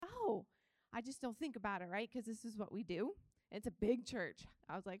I just don't think about it, right? Because this is what we do. It's a big church.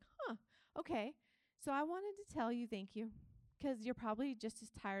 I was like, okay. So I wanted to tell you thank you, because you're probably just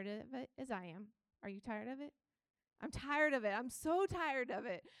as tired of it as I am. Are you tired of it? I'm tired of it. I'm so tired of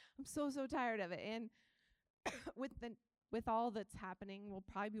it. I'm so tired of it. And with all that's happening, we'll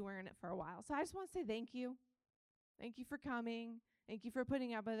probably be wearing it for a while. So I just want to say thank you. Thank you for coming. Thank you for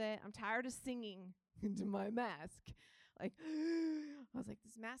putting up with it. I'm tired of singing into my mask. Like, I was like,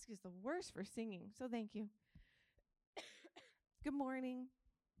 this mask is the worst for singing. So thank you. Good morning.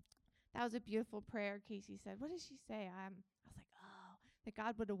 That was a beautiful prayer. Casey said, what did she say? I was like, that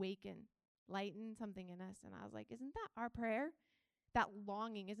God would awaken, lighten something in us. And I was like, isn't that our prayer? That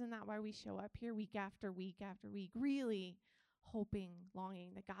longing, isn't that why we show up here week after week after week, really hoping,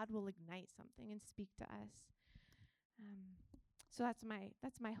 longing that God will ignite something and speak to us. So that's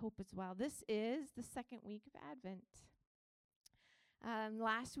my hope as well. This is the second week of Advent.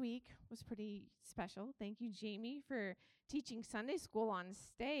 Last week was pretty special. Thank you, Jamie, for teaching Sunday school on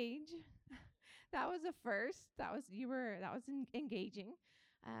stage. That was a first. That was engaging.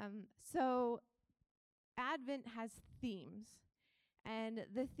 So Advent has themes. And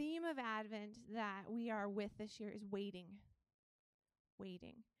the theme of Advent that we are with this year is waiting.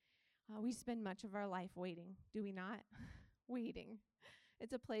 Waiting. We spend much of our life waiting, do we not? Waiting.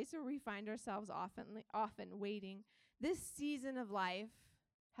 It's a place where we find ourselves often waiting. This season of life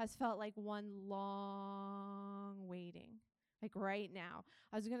has felt like one long waiting. Like right now.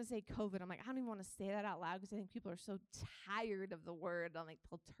 I was going to say COVID. I'm like, I don't even want to say that out loud because I think people are so tired of the word. I'm like,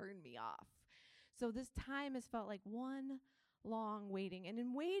 they'll turn me off. So this time has felt like one long waiting. And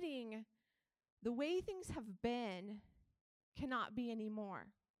in waiting, the way things have been cannot be anymore,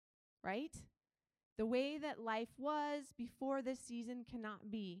 right? The way that life was before this season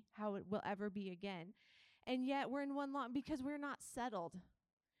cannot be how it will ever be again. And yet we're in one long, because we're not settled.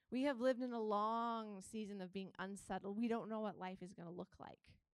 We have lived in a long season of being unsettled. We don't know what life is going to look like.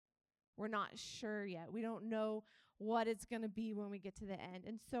 We're not sure yet. We don't know what it's going to be when we get to the end.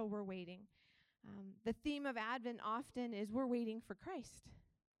 And so we're waiting. The theme of Advent often is we're waiting for Christ.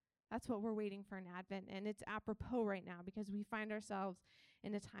 That's what we're waiting for in Advent. And it's apropos right now because we find ourselves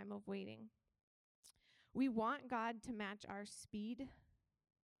in a time of waiting. We want God to match our speed,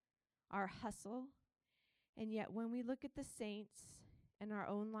 our hustle. And yet when we look at the saints in our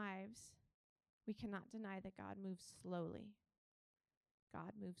own lives, we cannot deny that God moves slowly.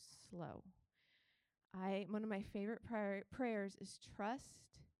 God moves slow. One of my favorite prayers is trust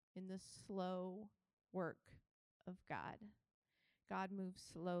in the slow work of God. God moves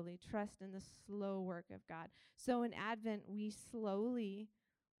slowly. Trust in the slow work of God. So in Advent, we slowly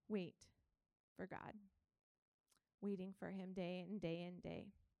wait for God, waiting for him day and day and day.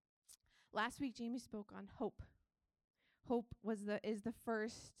 Last week, Jamie spoke on hope. Hope is the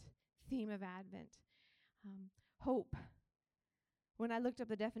first theme of Advent. Hope. When I looked up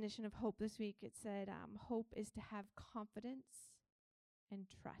the definition of hope this week, it said hope is to have confidence and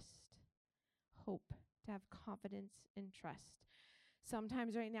trust. Hope, to have confidence and trust.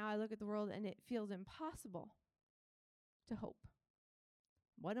 Sometimes right now I look at the world and it feels impossible to hope.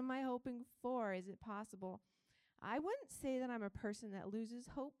 What am I hoping for? Is it possible? I wouldn't say that I'm a person that loses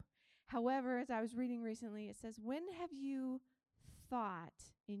hope. However, as I was reading recently, it says, when have you thought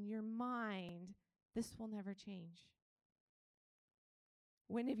in your mind, this will never change?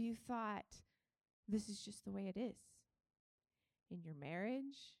 When have you thought, this is just the way it is? In your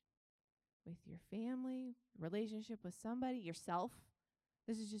marriage, with your family, relationship with somebody, yourself,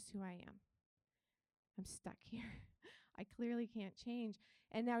 this is just who I am. I'm stuck here. I clearly can't change.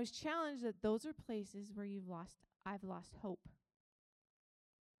 And I was challenged that those are places where I've lost hope.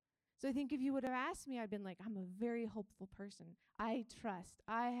 So I think if you would have asked me, I'd been like, I'm a very hopeful person. I trust.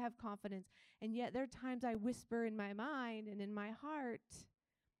 I have confidence. And yet there are times I whisper in my mind and in my heart,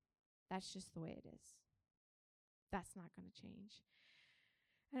 that's just the way it is. That's not going to change.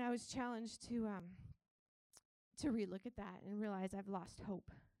 And I was challenged to relook at that and realize I've lost hope.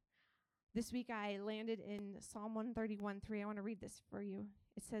 This week I landed in Psalm 131:3. I want to read this for you.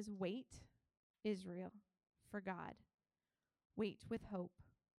 It says, wait, Israel, for God. Wait with hope.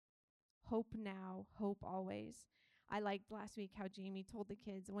 Hope now, hope always. I liked last week how Jamie told the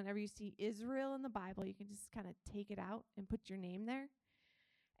kids, whenever you see Israel in the Bible, you can just kind of take it out and put your name there.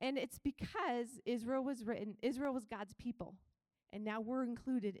 And it's because Israel was God's people. And now we're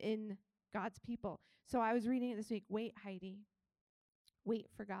included in God's people. So I was reading it this week. Wait, Heidi. Wait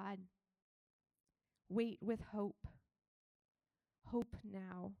for God. Wait with hope. Hope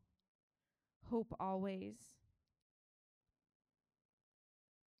now. Hope always.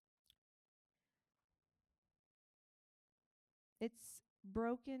 It's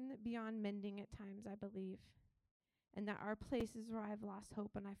broken beyond mending at times, I believe. And there are places where I've lost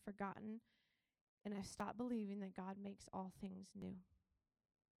hope and I've forgotten and I've stopped believing that God makes all things new.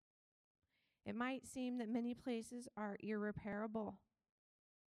 It might seem that many places are irreparable,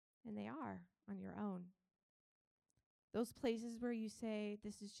 and they are on your own. Those places where you say,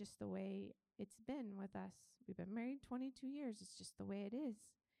 this is just the way it's been with us. We've been married 22 years. It's just the way it is.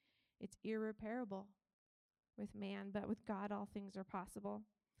 It's irreparable with man, but with God, all things are possible.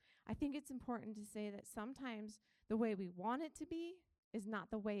 I think it's important to say that sometimes the way we want it to be is not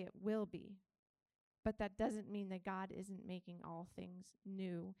the way it will be. But that doesn't mean that God isn't making all things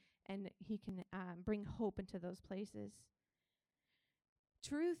new, and he can bring hope into those places.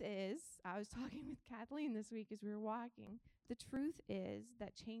 Truth is, I was talking with Kathleen this week as we were walking, the truth is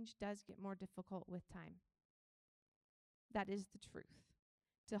that change does get more difficult with time. That is the truth.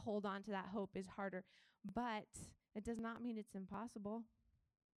 To hold on to that hope is harder, but it does not mean it's impossible.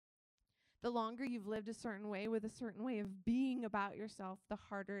 The longer you've lived a certain way with a certain way of being about yourself, the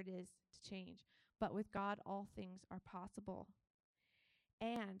harder it is to change. But with God, all things are possible.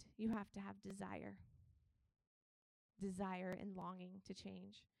 And you have to have desire and longing to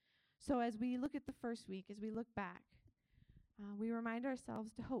change. So as we look at the first week, as we look back, we remind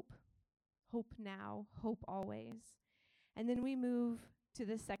ourselves to hope. Hope now, hope always. And then we move to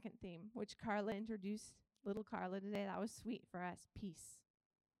the second theme, which Carla introduced, little Carla today. That was sweet for us, peace.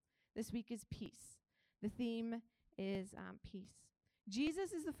 This week is peace. The theme is peace.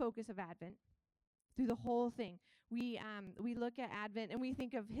 Jesus is the focus of Advent through the whole thing. We look at Advent and we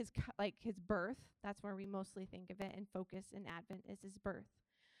think of his birth. That's where we mostly think of it, and focus in Advent is his birth.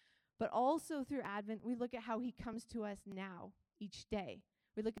 But also through Advent, we look at how he comes to us now, each day.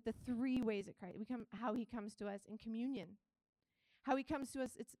 We look at the three ways of Christ. How he comes to us in communion. How he comes to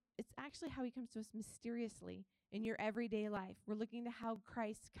us, it's actually how he comes to us mysteriously in your everyday life. We're looking to how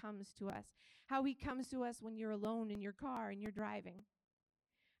Christ comes to us. How he comes to us when you're alone in your car and you're driving.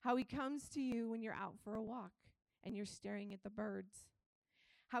 How he comes to you when you're out for a walk and you're staring at the birds.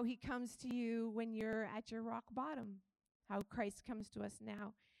 How he comes to you when you're at your rock bottom. How Christ comes to us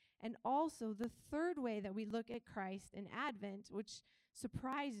now. And also the third way that we look at Christ in Advent, which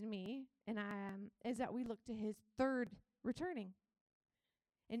surprised me, is that we look to his third returning.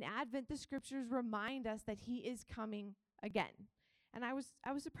 In Advent, the scriptures remind us that he is coming again. And I was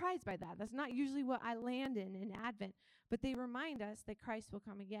surprised by that. That's not usually what I land in Advent, but they remind us that Christ will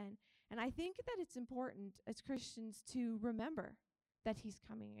come again. And I think that it's important as Christians to remember that he's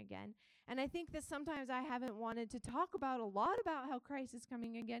coming again. And I think that sometimes I haven't wanted to talk about a lot about how Christ is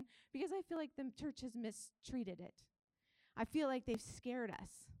coming again because I feel like the church has mistreated it. I feel like they've scared us.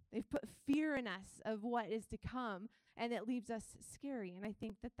 They've put fear in us of what is to come, and it leaves us scary. And I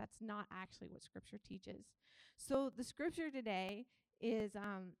think that that's not actually what Scripture teaches. So the Scripture today is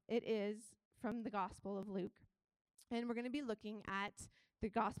from the Gospel of Luke. And we're going to be looking at the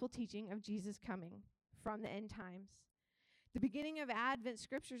gospel teaching of Jesus coming from the end times. The beginning of Advent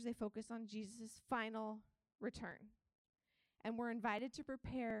scriptures, they focus on Jesus' final return. And we're invited to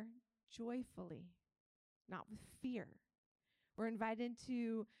prepare joyfully, not with fear. We're invited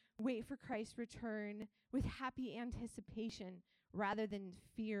to wait for Christ's return with happy anticipation rather than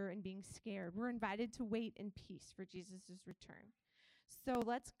fear and being scared. We're invited to wait in peace for Jesus' return. So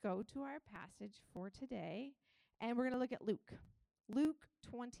let's go to our passage for today, and we're going to look at Luke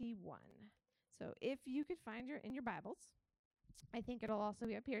 21. So if you could find in your Bibles, I think it'll also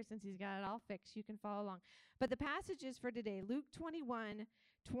be up here since he's got it all fixed. You can follow along. But the passages for today, Luke 21,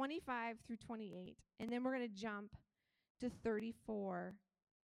 25 through 28, and then we're going to jump to 34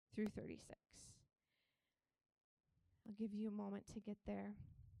 through 36. I'll give you a moment to get there.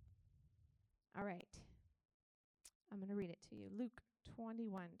 All right. I'm going to read it to you. Luke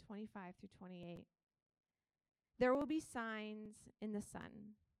 21, 25 through 28. There will be signs in the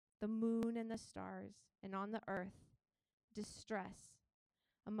sun, the moon and the stars, and on the earth, distress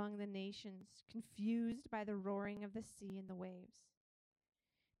among the nations, confused by the roaring of the sea and the waves.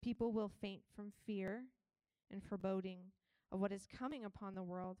 People will faint from fear and foreboding of what is coming upon the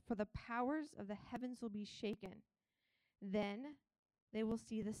world, for the powers of the heavens will be shaken. Then they will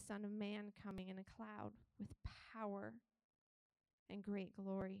see the Son of Man coming in a cloud with power and great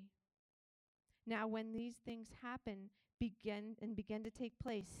glory. Now, when these things begin to take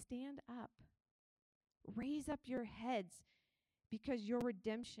place, stand up. Raise up your heads, because your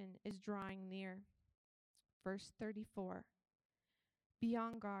redemption is drawing near. Verse 34. Be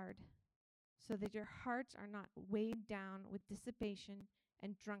on guard, so that your hearts are not weighed down with dissipation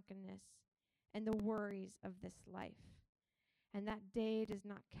and drunkenness and the worries of this life, and that day does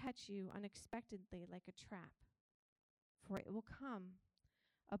not catch you unexpectedly like a trap. For it will come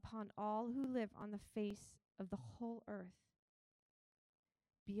upon all who live on the face of the whole earth.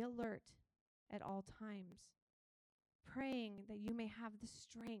 Be alert at all times, praying that you may have the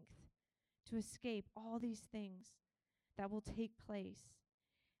strength to escape all these things that will take place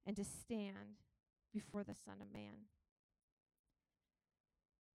and to stand before the Son of Man.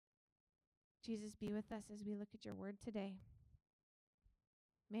 Jesus, be with us as we look at your word today.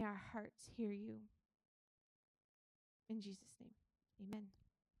 May our hearts hear you. In Jesus' name, amen.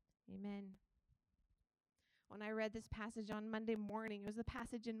 Amen. When I read this passage on Monday morning, it was the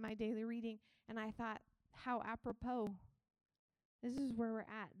passage in my daily reading, and I thought, how apropos. This is where we're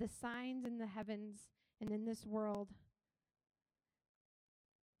at. The signs in the heavens and in this world.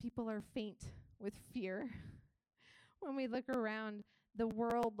 People are faint with fear. When we look around, the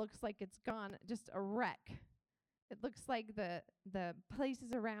world looks like it's gone, just a wreck. It looks like the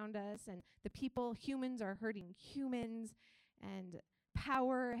places around us and the people, humans are hurting humans, and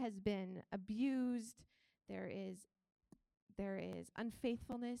power has been abused. There is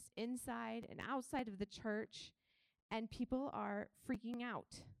unfaithfulness inside and outside of the church, and people are freaking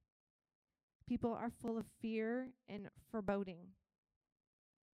out. People are full of fear and foreboding.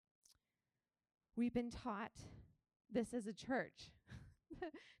 We've been taught this as a church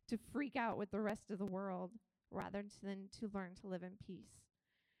to freak out with the rest of the world rather than to learn to live in peace.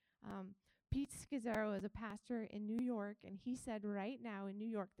 Pete Scazzaro is a pastor in New York, and he said right now in New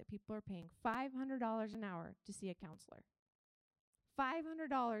York that people are paying $500 an hour to see a counselor.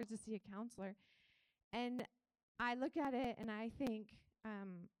 $500 to see a counselor. And I look at it and I think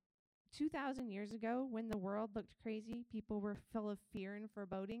 2,000 years ago, when the world looked crazy, people were full of fear and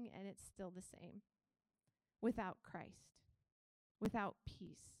foreboding, and it's still the same. Without Christ, without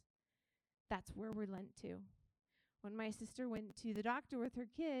peace. That's where we're lent to. When my sister went to the doctor with her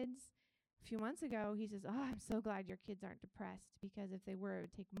kids a few months ago, he says, I'm so glad your kids aren't depressed, because if they were, it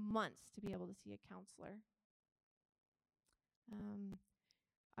would take months to be able to see a counselor.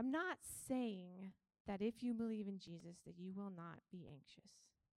 I'm not saying that if you believe in Jesus that you will not be anxious.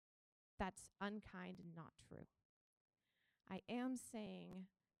 That's unkind and not true. I am saying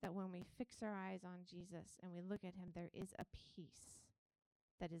that when we fix our eyes on Jesus and we look at him, there is a peace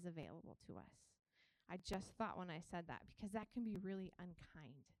that is available to us. I just thought when I said that, because that can be really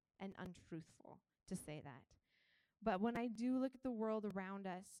unkind and untruthful to say that. But when I do look at the world around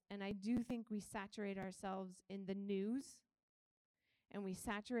us, and I do think we saturate ourselves in the news, and we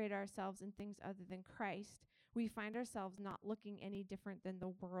saturate ourselves in things other than Christ, we find ourselves not looking any different than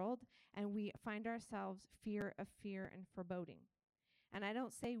the world, and we find ourselves fear and foreboding. And I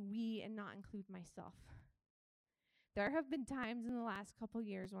don't say we and not include myself. There have been times in the last couple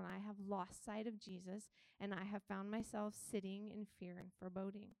years when I have lost sight of Jesus, and I have found myself sitting in fear and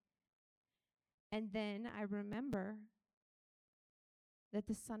foreboding. And then I remember that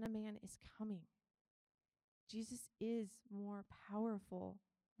the Son of Man is coming. Jesus is more powerful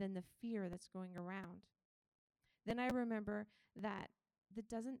than the fear that's going around. Then I remember that it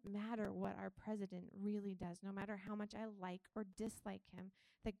doesn't matter what our president really does, no matter how much I like or dislike him,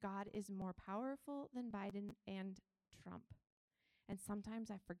 that God is more powerful than Biden and Trump. And sometimes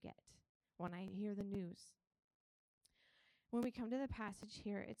I forget when I hear the news. When we come to the passage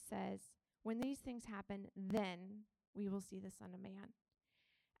here, it says, when these things happen, then we will see the Son of Man.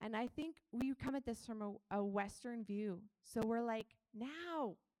 And I think we come at this from a Western view. So we're like,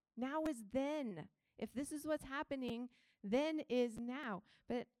 now is then. If this is what's happening, then is now.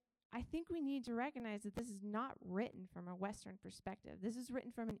 But I think we need to recognize that this is not written from a Western perspective. This is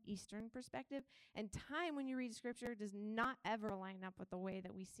written from an Eastern perspective. And time, when you read Scripture, does not ever line up with the way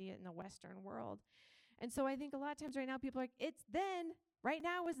that we see it in the Western world. And so I think a lot of times right now people are like, it's then. Right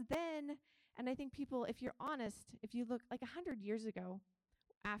now is then. And I think people, if you're honest, if you look like 100 years ago,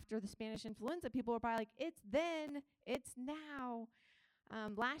 after the Spanish influenza, people were probably like, it's then, it's now.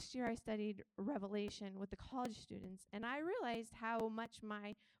 Last year I studied Revelation with the college students, and I realized how much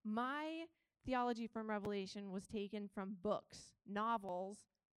my theology from Revelation was taken from books, novels,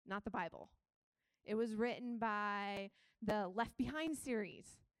 not the Bible. It was written by the Left Behind series.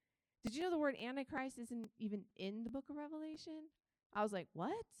 Did you know the word Antichrist isn't even in the book of Revelation? I was like,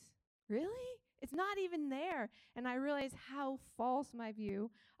 what? Really? It's not even there. And I realized how false my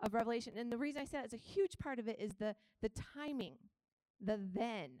view of Revelation. And the reason I said it's a huge part of it is the timing, the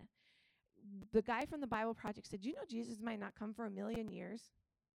then. The guy from the Bible Project said, you know Jesus might not come for 1,000,000 years?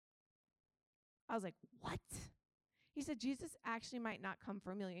 I was like, what? He said, Jesus actually might not come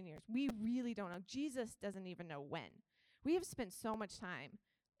for 1,000,000 years. We really don't know. Jesus doesn't even know when. We have spent so much time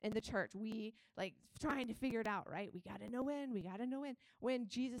in the church, we trying to figure it out, right? We got to know when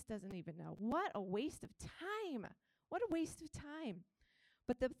Jesus doesn't even know. What a waste of time. What a waste of time.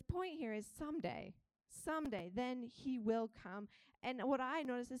 But the point here is someday, then he will come. And what I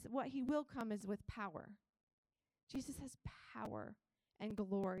notice is what he will come is with power. Jesus has power and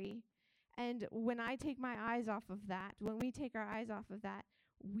glory. And when I take my eyes off of that, when we take our eyes off of that,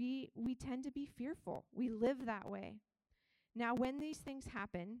 we tend to be fearful. We live that way. Now, when these things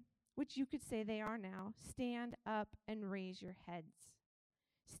happen, which you could say they are now, stand up and raise your heads.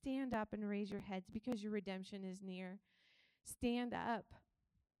 Stand up and raise your heads because your redemption is near. Stand up.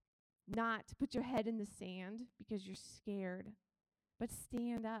 Not put your head in the sand because you're scared, but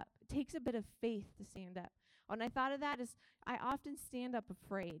stand up. It takes a bit of faith to stand up. When I thought of that is I often stand up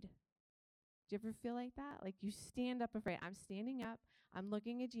afraid. Do you ever feel like that? Like you stand up afraid. I'm standing up, I'm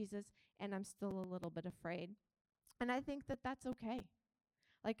looking at Jesus, and I'm still a little bit afraid. And I think that that's okay.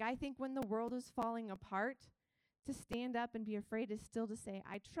 Like I think when the world is falling apart, to stand up and be afraid is still to say,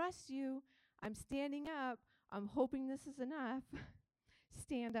 I trust you, I'm standing up, I'm hoping this is enough.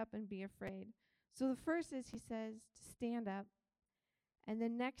 Stand up and be afraid. So the first is he says to stand up. And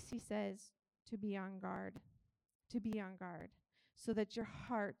then next he says to be on guard. To be on guard. So that your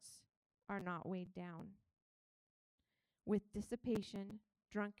hearts are not weighed down with dissipation,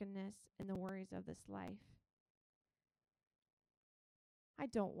 drunkenness, and the worries of this life. I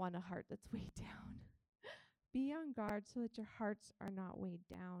don't want a heart that's weighed down. Be on guard so that your hearts are not weighed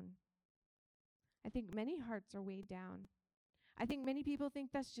down. I think many hearts are weighed down. I think many people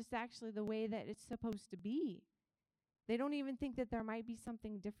think that's just actually the way that it's supposed to be. They don't even think that there might be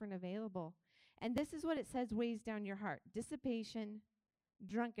something different available. And this is what it says weighs down your heart. Dissipation,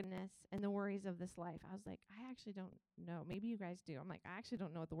 drunkenness, and the worries of this life. I was like, I actually don't know. Maybe you guys do. I'm like, I actually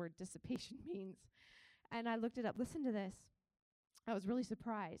don't know what the word dissipation means. And I looked it up. Listen to this. I was really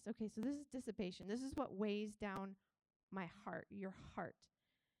surprised. Okay, so this is dissipation. This is what weighs down my heart, your heart.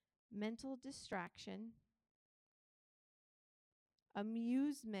 Mental distraction,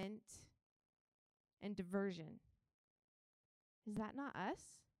 amusement, and diversion. Is that not us?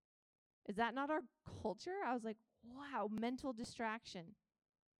 Is that not our culture? I was like, wow, mental distraction.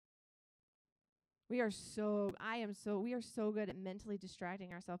 We are so good at mentally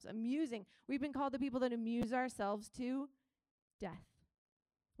distracting ourselves. Amusing. We've been called the people that amuse ourselves to death.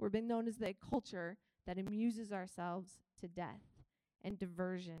 We've been known as the culture that amuses ourselves to death. And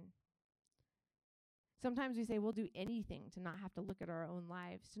diversion. Sometimes we say we'll do anything to not have to look at our own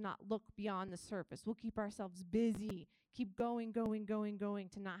lives, to not look beyond the surface. We'll keep ourselves busy, keep going,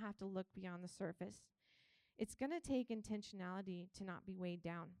 to not have to look beyond the surface. It's going to take intentionality to not be weighed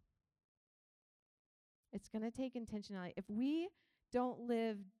down. It's going to take intentionality. If we don't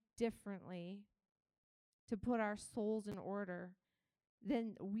live differently to put our souls in order,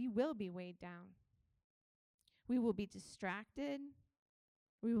 then we will be weighed down. We will be distracted.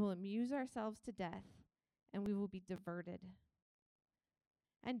 We will amuse ourselves to death, and we will be diverted.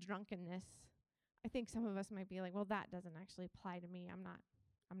 And drunkenness. I think some of us might be like, well, that doesn't actually apply to me. I'm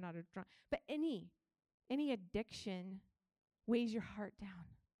not a drunk. But any addiction weighs your heart down.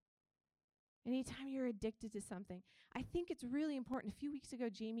 Anytime you're addicted to something. I think it's really important. A few weeks ago,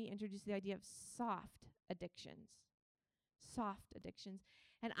 Jamie introduced the idea of soft addictions. Soft addictions.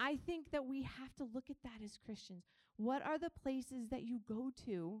 And I think that we have to look at that as Christians. What are the places that you go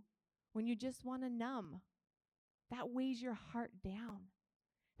to when you just want to numb? That weighs your heart down.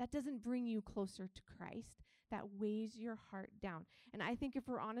 That doesn't bring you closer to Christ. That weighs your heart down. And I think if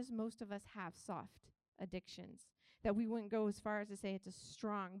we're honest, most of us have soft addictions. That we wouldn't go as far as to say it's a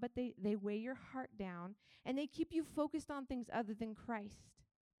strong, but they weigh your heart down, and they keep you focused on things other than Christ.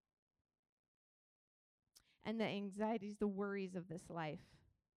 And the anxieties, the worries of this life.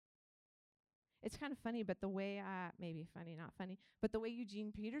 It's kind of funny, but the way, maybe funny, not funny, but the way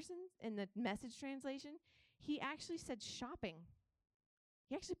Eugene Peterson in the Message translation, he actually said shopping.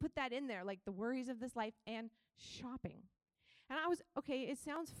 He actually put that in there, like the worries of this life and shopping. And it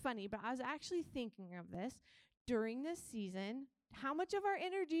sounds funny, but I was actually thinking of this during this season. How much of our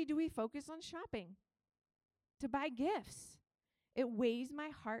energy do we focus on shopping? To buy gifts. It weighs my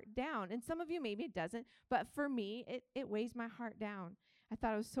heart down. And some of you, maybe it doesn't, but for me, it weighs my heart down. I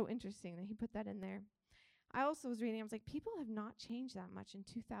thought it was so interesting that he put that in there. I also was reading, I was like, people have not changed that much in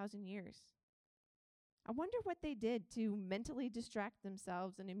 2,000 years. I wonder what they did to mentally distract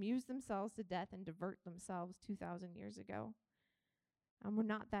themselves and amuse themselves to death and divert themselves 2,000 years ago. We're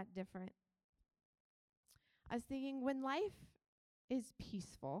not that different. I was thinking, when life is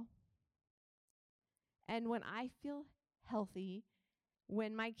peaceful and when I feel healthy,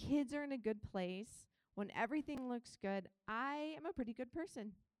 when my kids are in a good place, when everything looks good, I am a pretty good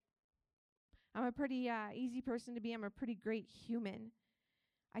person. I'm a pretty easy person to be. I'm a pretty great human.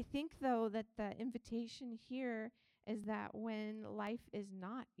 I think, though, that the invitation here is that when life is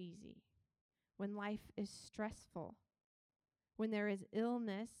not easy, when life is stressful, when there is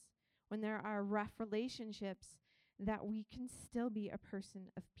illness, when there are rough relationships, that we can still be a person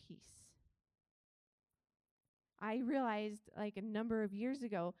of peace. I realized like a number of years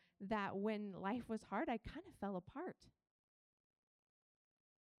ago that when life was hard, I kind of fell apart.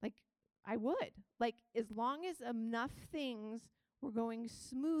 Like I would. Like as long as enough things were going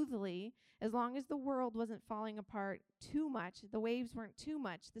smoothly, as long as the world wasn't falling apart too much, the waves weren't too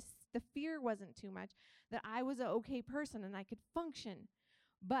much, the fear wasn't too much, that I was an okay person and I could function.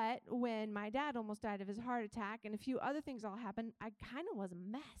 But when my dad almost died of his heart attack and a few other things all happened, I kind of was a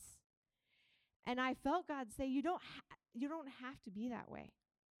mess. And I felt God say, you don't have to be that way.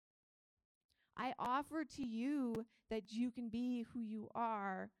 I offer to you that you can be who you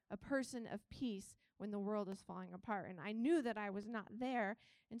are, a person of peace when the world is falling apart. And I knew that I was not there,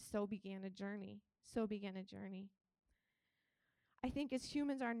 and so began a journey. I think as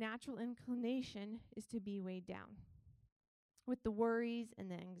humans, our natural inclination is to be weighed down with the worries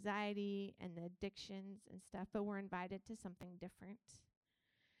and the anxiety and the addictions and stuff, but we're invited to something different.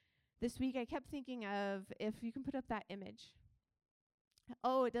 This week, I kept thinking of, if you can put up that image.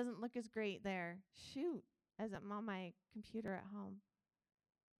 Oh, it doesn't look as great there. Shoot, as I'm on my computer at home.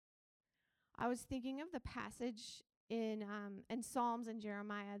 I was thinking of the passage in Psalms and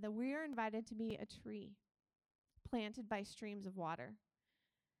Jeremiah that we are invited to be a tree planted by streams of water.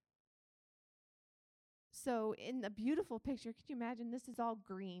 So in the beautiful picture, could you imagine this is all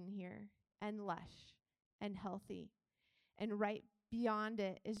green here and lush and healthy, and right beyond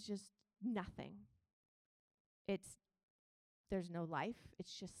it is just nothing. There's no life.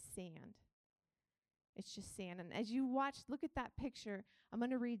 It's just sand. And as you look at that picture, I'm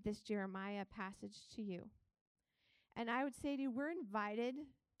going to read this Jeremiah passage to you. And I would say to you, we're invited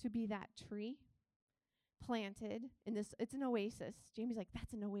to be that tree planted in this. It's an oasis. Jamie's like,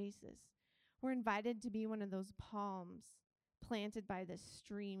 that's an oasis. We're invited to be one of those palms planted by this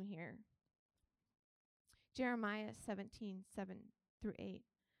stream here. Jeremiah 17:7-8.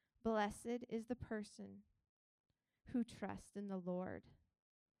 Blessed is the person who trusts in the Lord,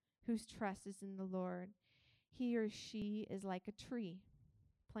 whose trust is in the Lord. He or she is like a tree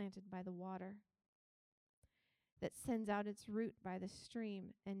planted by the water that sends out its root by the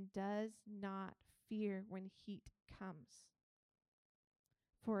stream and does not fear when heat comes,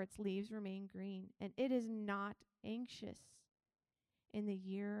 for its leaves remain green, and it is not anxious in the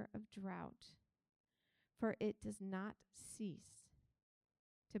year of drought, for it does not cease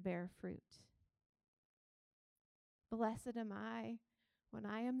to bear fruit. Blessed am I when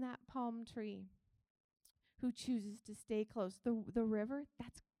I am that palm tree who chooses to stay close. The river,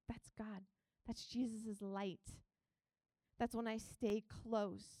 that's God. That's Jesus' light. That's when I stay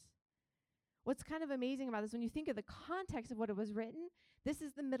close. What's kind of amazing about this, when you think of the context of what it was written, this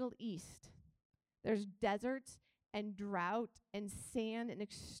is the Middle East. There's deserts and drought and sand and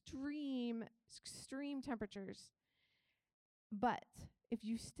extreme temperatures. But if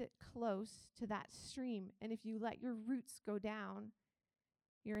you stick close to that stream and if you let your roots go down,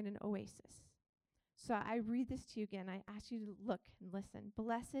 you're in an oasis. So I read this to you again. I ask you to look and listen.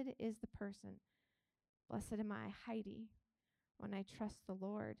 Blessed is the person. Blessed am I, Heidi, when I trust the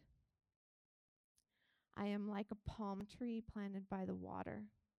Lord. I am like a palm tree planted by the water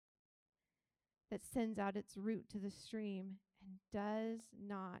that sends out its root to the stream and does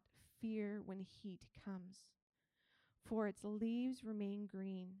not fear when heat comes, for its leaves remain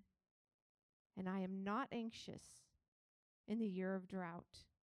green, and I am not anxious in the year of drought,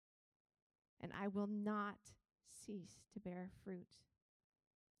 and I will not cease to bear fruit.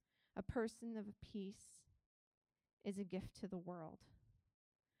 A person of peace is a gift to the world.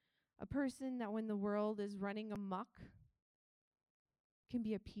 A person that when the world is running amok can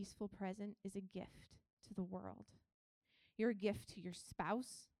be a peaceful present is a gift to the world. You're a gift to your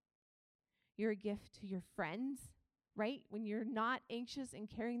spouse. You're a gift to your friends, right? When you're not anxious and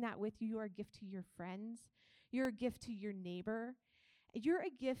carrying that with you, you are a gift to your friends. You're a gift to your neighbor. You're a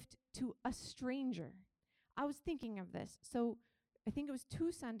gift to a stranger. I was thinking of this. So I think it was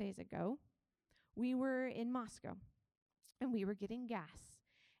 2 Sundays ago, we were in Moscow and we were getting gas.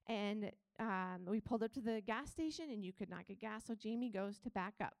 And we pulled up to the gas station and you could not get gas. So Jamie goes to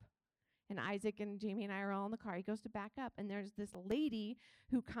back up. And Isaac and Jamie and I are all in the car. He goes to back up. And there's this lady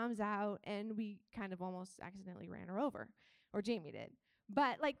who comes out and we kind of almost accidentally ran her over. Or Jamie did.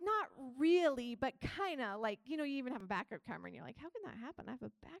 But like not really, but kind of like, you even have a backup camera and you're like, how can that happen? I have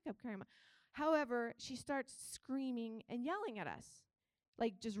a backup camera. However, she starts screaming and yelling at us.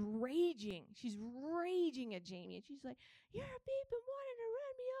 Like just raging. She's raging at Jamie. And she's like, you're a beep and wanting to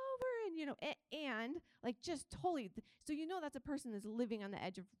run me over. And and like just totally. So that's a person that's living on the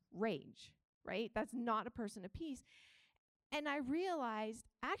edge of rage, right? That's not a person of peace. And I realized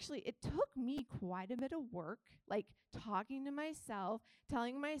actually it took me quite a bit of work, like talking to myself,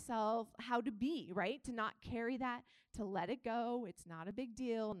 telling myself how to be, right? To not carry that, to let it go. It's not a big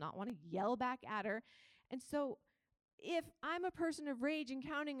deal, not want to yell back at her. And so if I'm a person of rage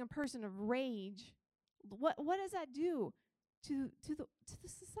encountering a person of rage, what does that do to the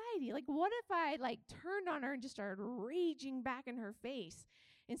society? Like, what if I like turned on her and just started raging back in her face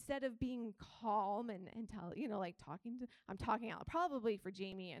instead of being calm and tell, like I'm talking out probably for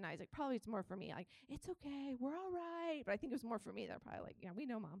Jamie and Isaac. Probably it's more for me. Like, it's okay, we're all right. But I think it was more for me. They're probably like, yeah, we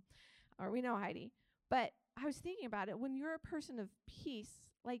know Mom, or we know Heidi. But I was thinking about it. When you're a person of peace,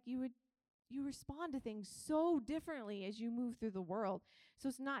 like you respond to things so differently as you move through the world. So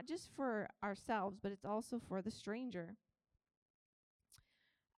it's not just for ourselves, but it's also for the stranger.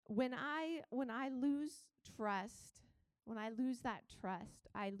 When I lose trust, when I lose that trust,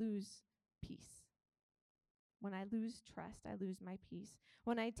 I lose peace. When I lose trust, I lose my peace.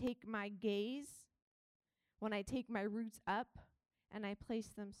 When I take my gaze, when I take my roots up and I place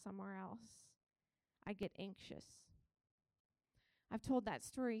them somewhere else, I get anxious. I've told that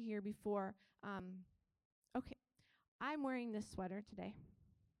story here before. Okay, I'm wearing this sweater today.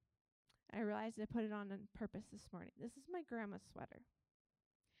 I realized I put it on purpose this morning. This is my grandma's sweater.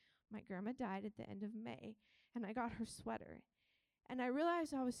 My grandma died at the end of May, and I got her sweater. And I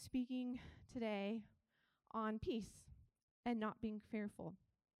realized I was speaking today on peace and not being fearful.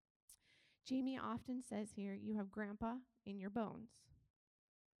 Jamie often says here, you have grandpa in your bones.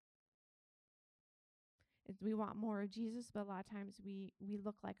 We want more of Jesus, but a lot of times we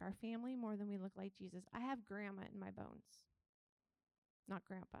look like our family more than we look like Jesus. I have grandma in my bones. Not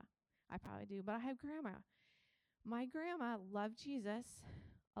grandpa. I probably do, but I have grandma. My grandma loved Jesus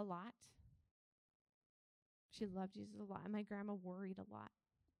a lot. She loved Jesus a lot, and my grandma worried a lot.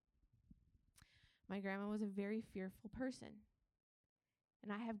 My grandma was a very fearful person,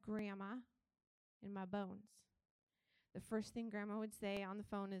 and I have grandma in my bones. The first thing grandma would say on the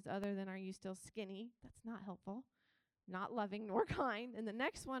phone is, other than, are you still skinny? That's not helpful, not loving nor kind. And the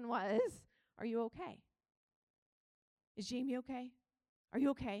next one was, are you okay? Is Jamie okay? Are you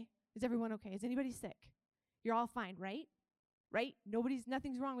okay? Is everyone okay? Is anybody sick? You're all fine, right? Right?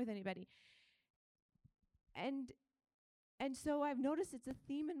 Nothing's wrong with anybody. And so I've noticed it's a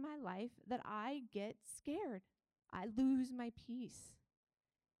theme in my life that I get scared. I lose my peace.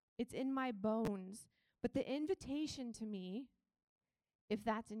 It's in my bones. But the invitation to me, if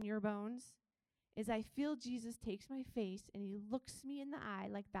that's in your bones, is I feel Jesus takes my face and he looks me in the eye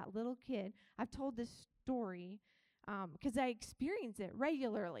like that little kid. I've told this story because I experience it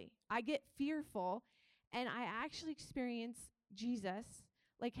regularly. I get fearful, and I actually experience Jesus.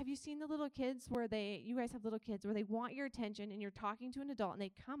 Like, have you seen the little kids you guys have little kids where they want your attention and you're talking to an adult and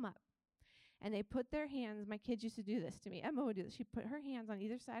they come up and they put their hands, my kids used to do this to me. Emma would do this. She'd put her hands on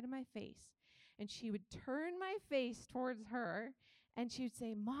either side of my face and she would turn my face towards her and she would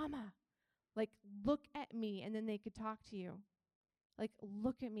say, Mama, like, look at me. And then they could talk to you. Like,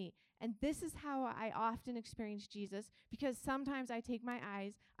 look at me. And this is how I often experience Jesus, because sometimes I take my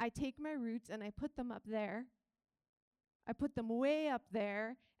eyes, I take my roots and I put them up there. I put them way up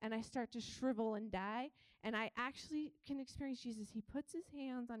there, and I start to shrivel and die. And I actually can experience Jesus. He puts his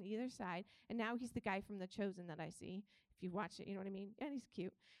hands on either side, and now he's the guy from The Chosen that I see. If you watch it, you know what I mean? And he's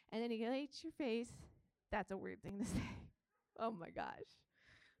cute. And then he lights your face. That's a weird thing to say. Oh, my gosh.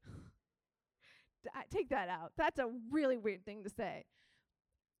 Take that out. That's a really weird thing to say.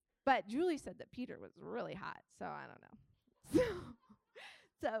 But Julie said that Peter was really hot, so I don't know.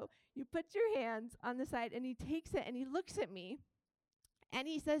 So you put your hands on the side, and he takes it, and he looks at me, and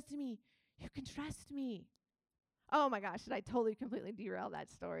he says to me, you can trust me. Oh, my gosh, did I totally, completely derail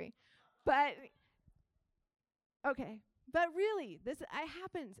that story? But, okay. But really, this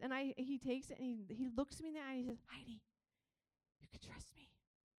happens, and he takes it, and he looks me in the eye, and he says, Heidi, you can trust me.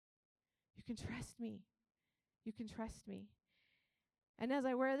 You can trust me. You can trust me. And as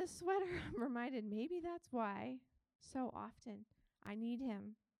I wear this sweater, I'm reminded maybe that's why so often I need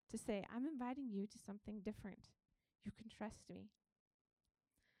him to say, I'm inviting you to something different. You can trust me.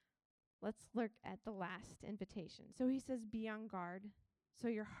 Let's look at the last invitation. So he says, be on guard so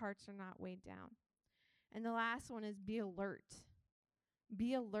your hearts are not weighed down. And the last one is be alert.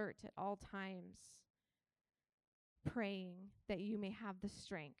 Be alert at all times, praying that you may have the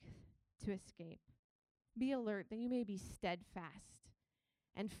strength to escape. Be alert that you may be steadfast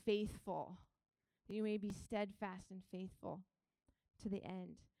and faithful. That you may be steadfast and faithful to the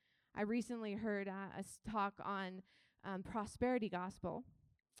end. I recently heard a talk on prosperity gospel,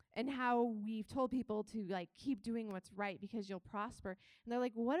 and how we've told people to like keep doing what's right because you'll prosper. And they're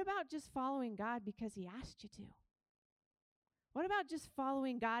like, what about just following God because he asked you to? What about just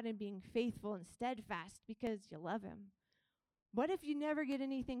following God and being faithful and steadfast because you love him? What if you never get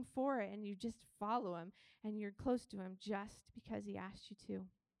anything for it and you just follow him and you're close to him just because he asked you to?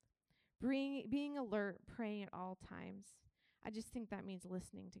 Being alert, praying at all times. I just think that means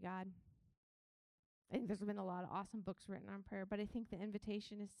listening to God. I think there's been a lot of awesome books written on prayer, but I think the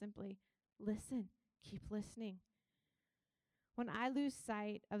invitation is simply listen, keep listening. When I lose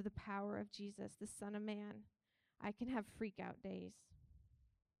sight of the power of Jesus, the Son of Man, I can have freak out days.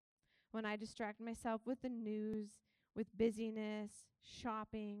 When I distract myself with the news, with busyness,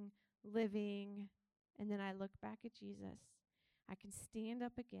 shopping, living, and then I look back at Jesus, I can stand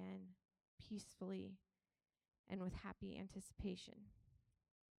up again peacefully and with happy anticipation.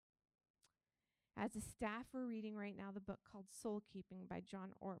 As a staff, we're reading right now the book called Soul Keeping by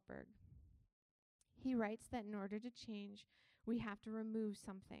John Ortberg. He writes that in order to change, we have to remove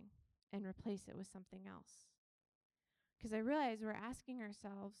something and replace it with something else. Because I realize we're asking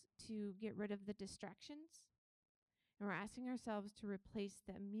ourselves to get rid of the distractions, and we're asking ourselves to replace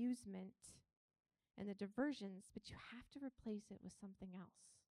the amusement and the diversions, but you have to replace it with something else.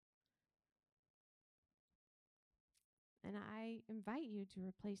 And I invite you to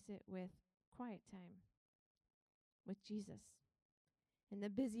replace it with quiet time with Jesus. In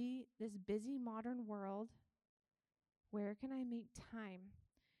this busy modern world, where can I make time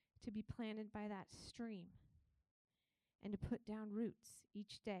to be planted by that stream and to put down roots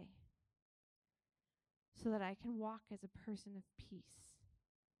each day so that I can walk as a person of peace?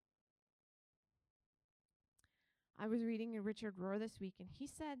 I was reading Richard Rohr this week, and he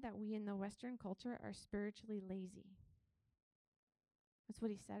said that we in the Western culture are spiritually lazy. That's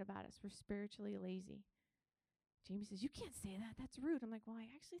what he said about us. We're spiritually lazy. Jamie says, you can't say that. That's rude. I'm like, well, I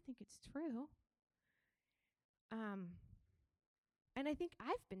actually think it's true. And I think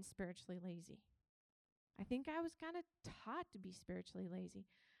I've been spiritually lazy. I think I was kind of taught to be spiritually lazy.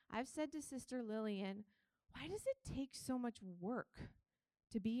 I've said to Sister Lillian, why does it take so much work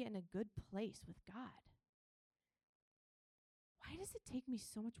to be in a good place with God? Why does it take me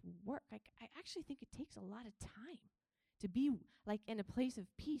so much work? I actually think it takes a lot of time to be like in a place of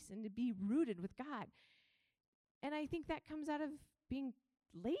peace and to be rooted with God. And I think that comes out of being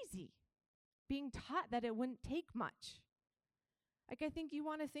lazy, being taught that it wouldn't take much. Like, I think you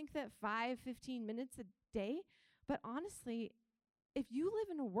want to think that 15 minutes a day, but honestly, if you live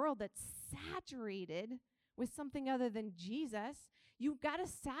in a world that's saturated with something other than Jesus, you've got to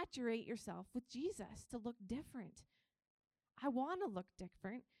saturate yourself with Jesus to look different. I want to look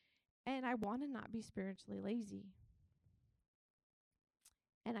different, and I want to not be spiritually lazy.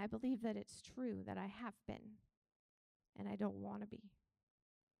 And I believe that it's true that I have been, and I don't want to be.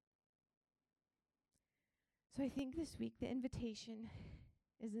 So I think this week the invitation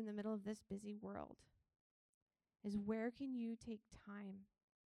is in the middle of this busy world, is where can you take time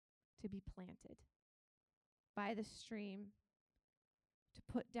to be planted by the stream, to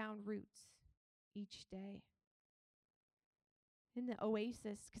put down roots each day in the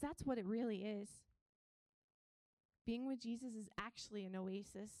oasis, because that's what it really is. Being with Jesus is actually an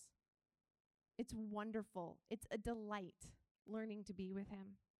oasis. It's wonderful. It's a delight learning to be with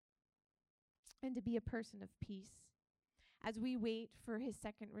him and to be a person of peace as we wait for his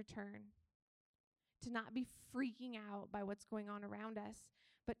second return, to not be freaking out by what's going on around us,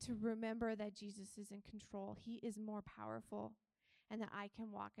 but to remember that Jesus is in control. He is more powerful, and that I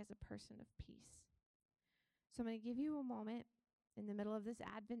can walk as a person of peace. So I'm going to give you a moment in the middle of this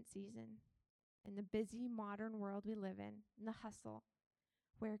Advent season, in the busy modern world we live in the hustle.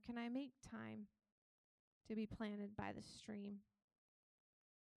 Where can I make time to be planted by the stream,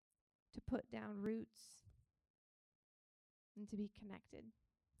 to put down roots, and to be connected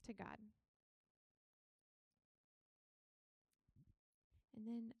to God? And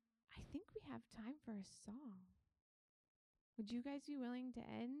then I think we have time for a song. Would you guys be willing to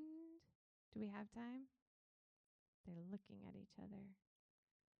end? Do we have time? They're looking at each other.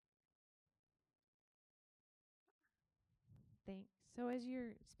 Thanks. So as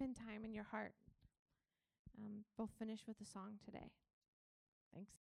you spend time in your heart, we'll finish with a song today. Thanks.